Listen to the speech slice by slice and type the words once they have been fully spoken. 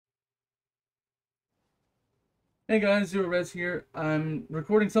Hey guys, Zero Res here. I'm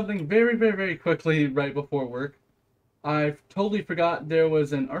recording something very quickly right before work. I totally forgot there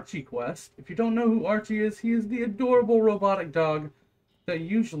was an Archie Quest. If you don't know who Archie is, he is the adorable robotic dog that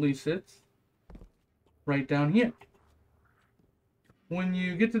usually sits right down here. When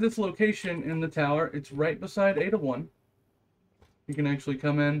you get to this location in the tower, it's right beside Ada 1. You can actually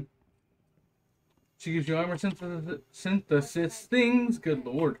come in. She gives you armor synthesis things. Good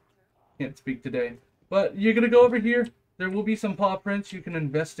lord. Can't speak today. But you're going to go over here. There will be some paw prints you can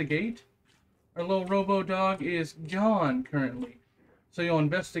investigate. Our little robo dog is gone currently. So you'll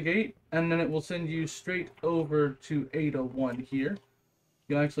investigate, and then it will send you straight over to Ada 1 here.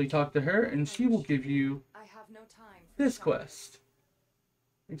 You'll actually talk to her, and she will give you this quest.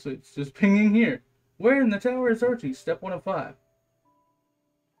 Actually, it's just pinging here. Where in the tower is Archie? Step 1 of 5.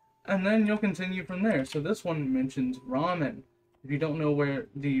 And then you'll continue from there. So this one mentions ramen. If you don't know where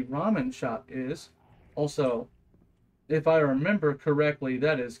the ramen shop is, also, if I remember correctly,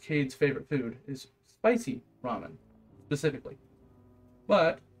 that is Cade's favorite food, is spicy ramen, specifically.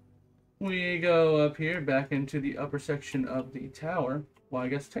 But we go up here, back into the upper section of the tower. Well, I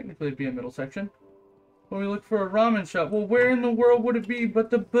guess technically it'd be a middle section. When we look for a ramen shop, well, where in the world would it be but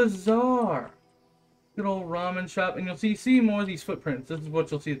the bazaar? Good old ramen shop, and you'll see more of these footprints. This is what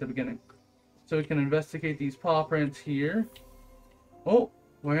you'll see at the beginning. So we can investigate these paw prints here. Oh,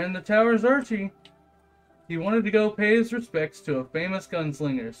 where in the tower is Archie? He wanted to go pay his respects to a famous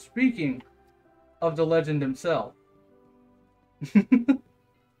gunslinger. Speaking of the legend himself.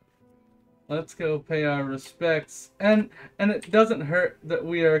 Let's go pay our respects. And it doesn't hurt that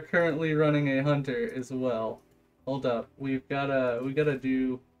we are currently running a hunter as well. Hold up. We gotta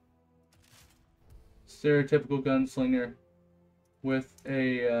do stereotypical gunslinger with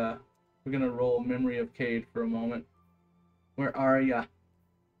a we're gonna roll Memory of Cade for a moment. Where are ya?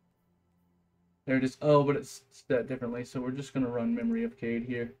 There it is. Oh, but it's set differently, so we're just gonna run Memory of Cade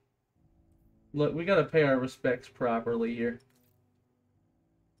here. Look, we gotta pay our respects properly here.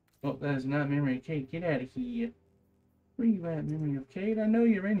 Oh, that is not Memory of Cade. Get out of here. Where you at, Memory of Cade? I know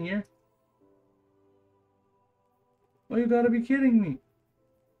you're in here. Oh, you gotta be kidding me.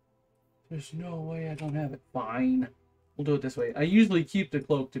 There's no way I don't have it. Fine. We'll do it this way. I usually keep the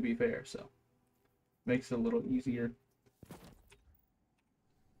cloak, to be fair, so makes it a little easier.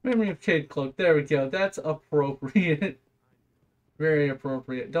 Memory of Cade cloak. There we go. That's appropriate. Very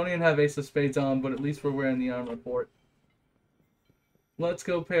appropriate. Don't even have Ace of Spades on, but at least we're wearing the armor for it. Let's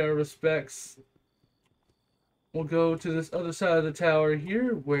go pay our respects. We'll go to this other side of the tower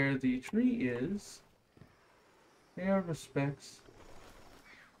here, where the tree is. Pay our respects.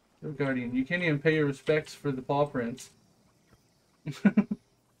 Your guardian. You can't even pay your respects for the paw prints.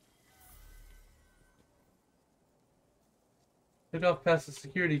 Took off past the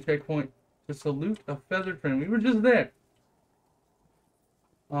security checkpoint to salute a feathered friend. We were just there.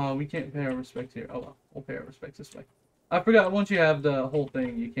 We can't pay our respects here. Oh well, we'll pay our respects this way. I forgot, once you have the whole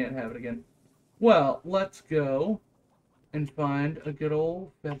thing, you can't have it again. Well, let's go and find a good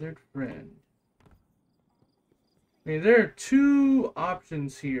old feathered friend. I mean, there are two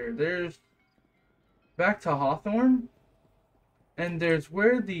options here. There's back to Hawthorne, and there's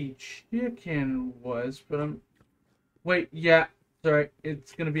where the chicken was, but I'm... Wait, yeah, sorry,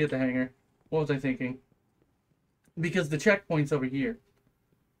 it's gonna be at the hangar. What was I thinking? Because the checkpoint's over here.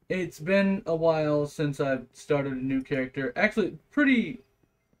 It's been a while since I've started a new character. Actually, pretty,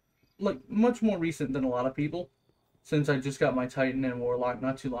 like, much more recent than a lot of people, since I just got my Titan and Warlock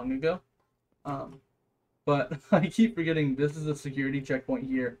not too long ago. But I keep forgetting this is a security checkpoint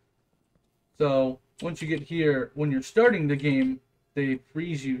here. So, once you get here, when you're starting the game, they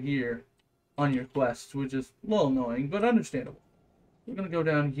freeze you here on your quest, which is a little annoying, but understandable. We're going to go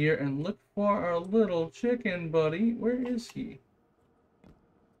down here and look for our little chicken buddy. Where is he?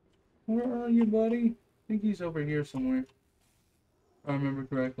 Where are you, buddy? I think he's over here somewhere. If I remember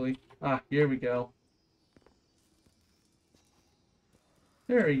correctly. Ah, here we go.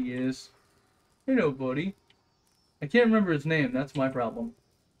 There he is. Hello, buddy. I can't remember his name. That's my problem.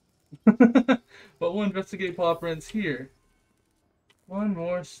 But we'll investigate paw prints here. One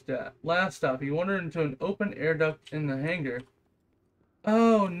more step. Last stop. He wandered into an open air duct in the hangar.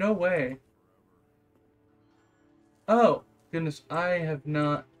 Oh, no way. Oh, goodness. I have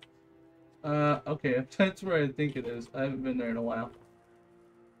not... okay. If that's where I think it is. I haven't been there in a while.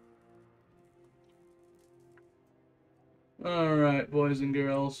 Alright, boys and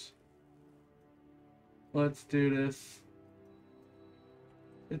girls. Let's do this.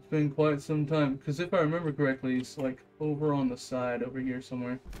 It's been quite some time. Because if I remember correctly, it's like over on the side over here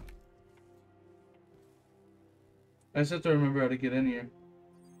somewhere. I just have to remember how to get in here.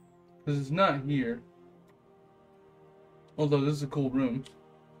 Because it's not here. Although this is a cool room.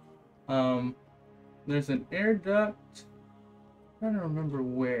 There's an air duct. I don't remember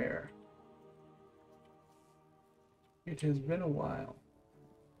where. It has been a while.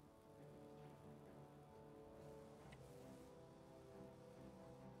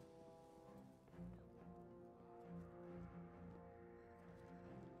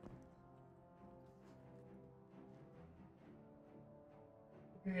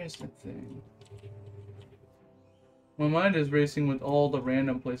 Where is the thing? My mind is racing with all the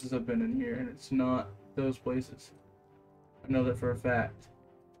random places I've been in here, and it's not those places. I know that for a fact.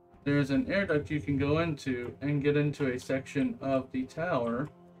 There's an air duct you can go into and get into a section of the tower.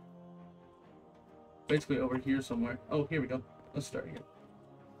 Basically over here somewhere. Oh, here we go. Let's start here.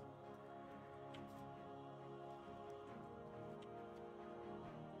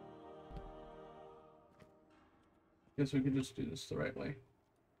 Guess we could just do this the right way.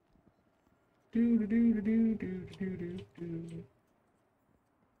 Do do do do do do do do do.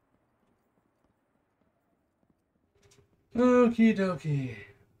 Okie dokie.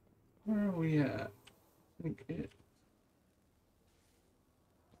 Where are we at? I think it.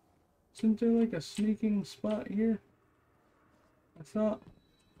 Isn't there like a sneaking spot here? I thought.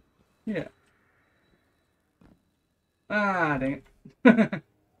 Yeah. Ah, dang it. I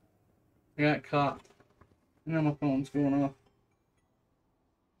got caught. Now my phone's going off.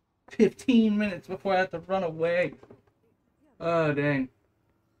 15 minutes before I have to run away. Oh, dang.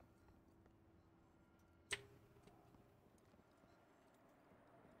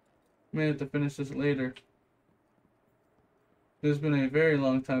 May have to finish this later. It's been a very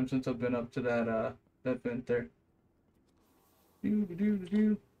long time since I've been up to that vent there. Do do do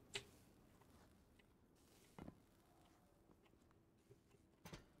do.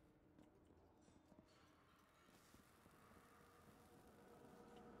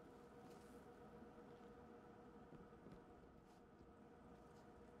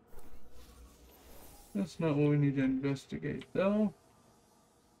 That's not what we need to investigate, though.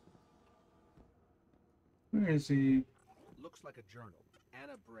 Where is he? Looks like a journal.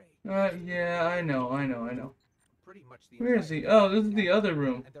 Anna Bray. Yeah, I know. Pretty much the Where is he? Oh, this is the other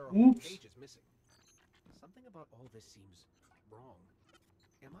room. And there are Oops. pages missing. Something about all this seems wrong.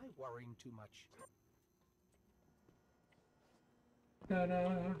 Am I worrying too much? Ta-da.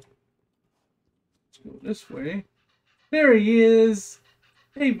 Let's go this way. There he is!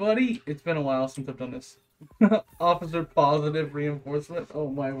 Hey, buddy! It's been a while since I've done this. Officer positive reinforcement. Oh,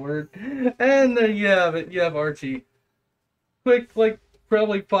 my word. And there you have it. You have Archie. Quick, like,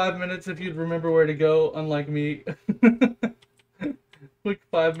 probably 5 minutes if you'd remember where to go, unlike me. Quick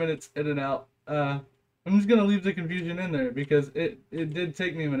 5 minutes in and out. I'm just gonna leave the confusion in there because it did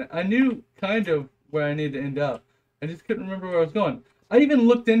take me a minute. I knew kind of where I needed to end up. I just couldn't remember where I was going. I even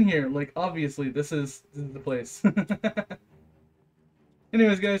looked in here, like, obviously, this is the place.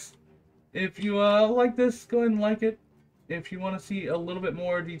 Anyways, guys, if you like this, go ahead and like it. If you want to see a little bit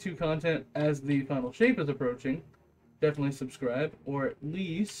more D2 content as the final shape is approaching, definitely subscribe, or at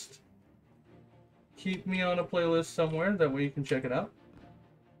least keep me on a playlist somewhere. That way you can check it out.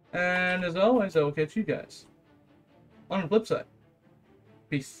 And as always, I will catch you guys on the flip side.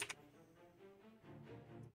 Peace.